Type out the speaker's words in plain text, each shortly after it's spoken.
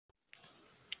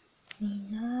い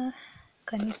いな。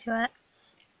こんにちは。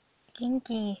元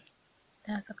気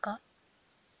だそこ。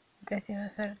私は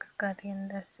フェルクスガーディアン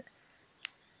です。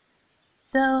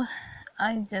So,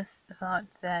 I just thought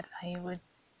that I would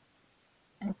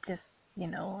just,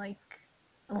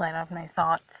 let off my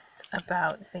thoughts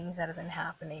about things that have been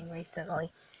happening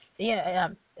recently. Yeah,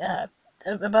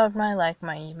 about my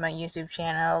YouTube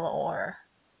channel or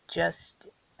just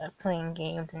playing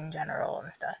games in general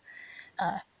and stuff.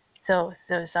 Uh, so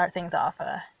to start things off,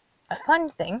 a fun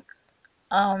thing.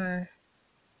 Um,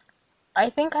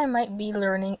 I think I might be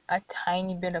learning a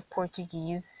tiny bit of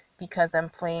Portuguese because I'm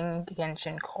playing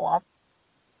Genshin co-op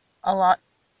a lot.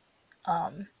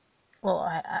 Um, well,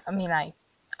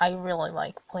 I really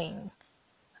like playing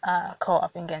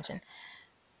co-op in Genshin,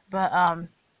 but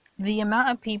the amount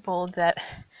of people that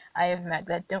I have met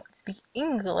that don't speak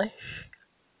English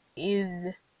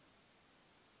is,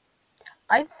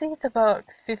 I'd say it's about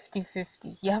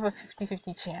 50-50. You have a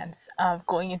 50-50 chance of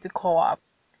going into co-op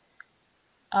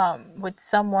with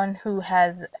someone who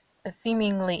has a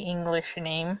seemingly English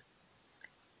name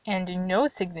and no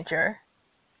signature,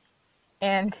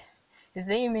 and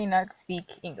they may not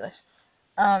speak English.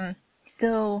 Um,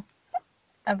 so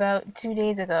about 2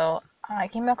 days ago, I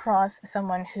came across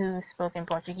someone who spoke in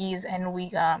Portuguese, and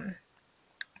we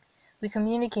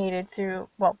communicated through,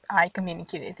 well, I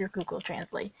communicated through Google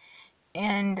Translate,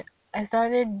 and I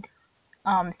started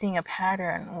seeing a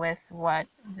pattern with what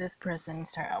this person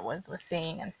was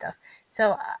saying and stuff.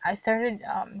 So I started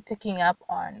picking up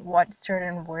on what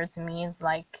certain words mean.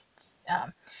 Like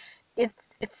um, it's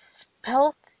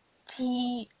spelled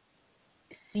Tchau,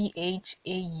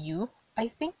 I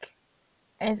think,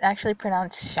 and it's actually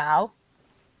pronounced Shao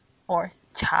or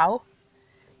Chow.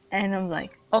 And I'm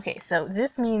like, okay, so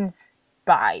this means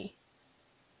bye.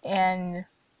 And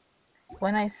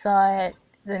when I saw it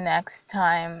the next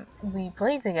time we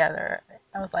played together,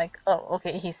 I was like, oh,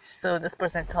 okay, so this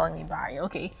person's telling me bye.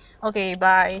 Okay,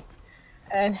 bye.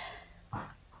 And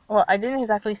well, I didn't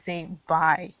exactly say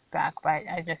bye back, but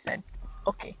I just said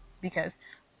okay because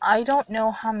I don't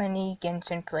know how many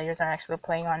Genshin players are actually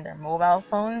playing on their mobile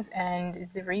phones, and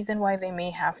the reason why they may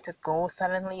have to go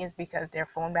suddenly is because their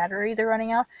phone batteries are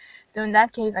running out. So in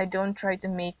that case, I don't try to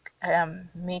make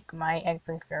my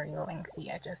exit very lengthy.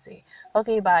 I just say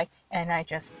okay, bye, and I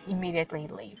just immediately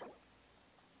leave.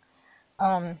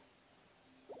 Um,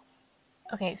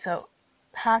 okay, so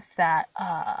past that,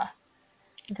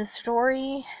 the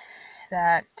story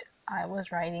that I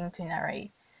was writing to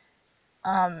narrate,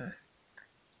 um,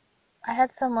 I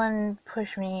had someone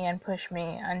push me and push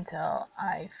me until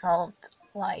I felt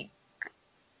like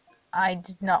I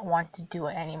did not want to do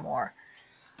it anymore.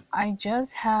 I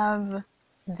just have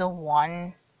the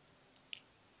one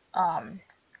um,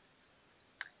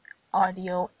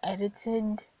 audio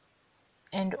edited,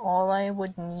 and all I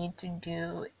would need to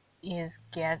do is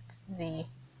get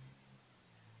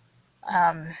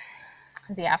um,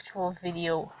 the actual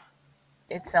video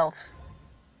itself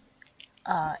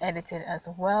edited as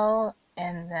well,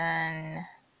 and then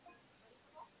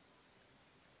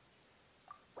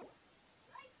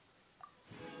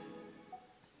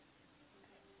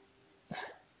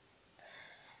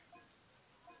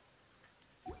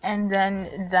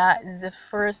that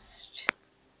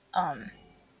um,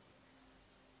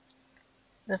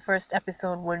 the first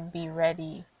episode would be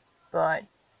ready, but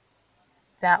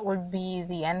that would be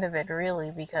the end of it really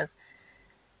because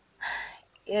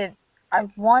it I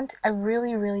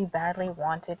really really badly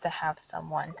wanted to have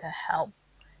someone to help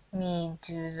me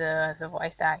do the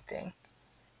voice acting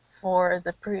for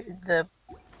the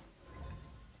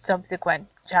subsequent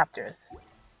chapters,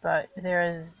 but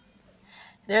there's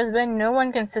been no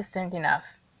one consistent enough.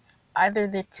 Either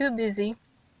they're too busy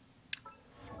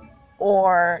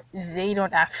or they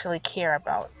don't actually care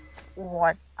about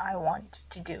what I want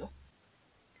to do.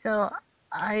 So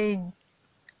I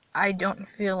I don't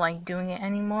feel like doing it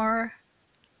anymore.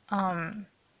 Um,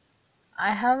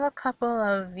 I have a couple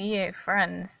of VA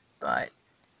friends, but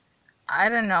I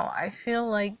don't know. I feel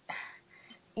like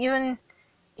even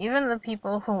even the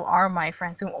people who are my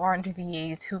friends who aren't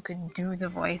VAs who could do the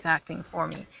voice acting for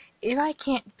me, if I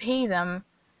can't pay them,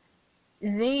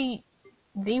 they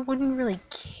they wouldn't really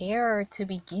care to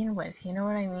begin with. You know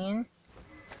what I mean?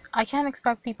 I can't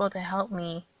expect people to help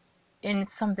me in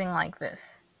something like this.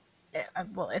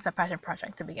 Well, it's a passion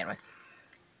project to begin with,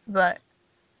 but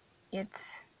it's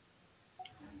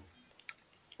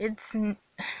it's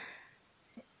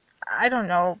I don't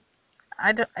know.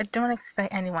 I don't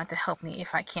expect anyone to help me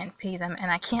if I can't pay them,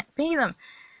 and I can't pay them.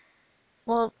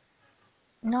 Well,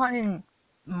 not in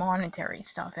monetary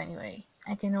stuff anyway.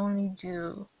 I can only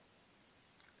do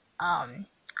um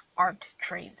art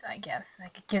trades, I guess. I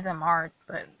could give them art,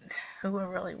 but who would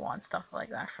really want stuff like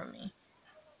that from me?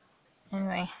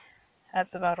 Anyway,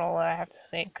 that's about all I have to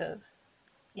say because,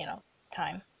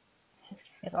 time.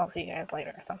 Guess I'll see you guys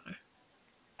later or something.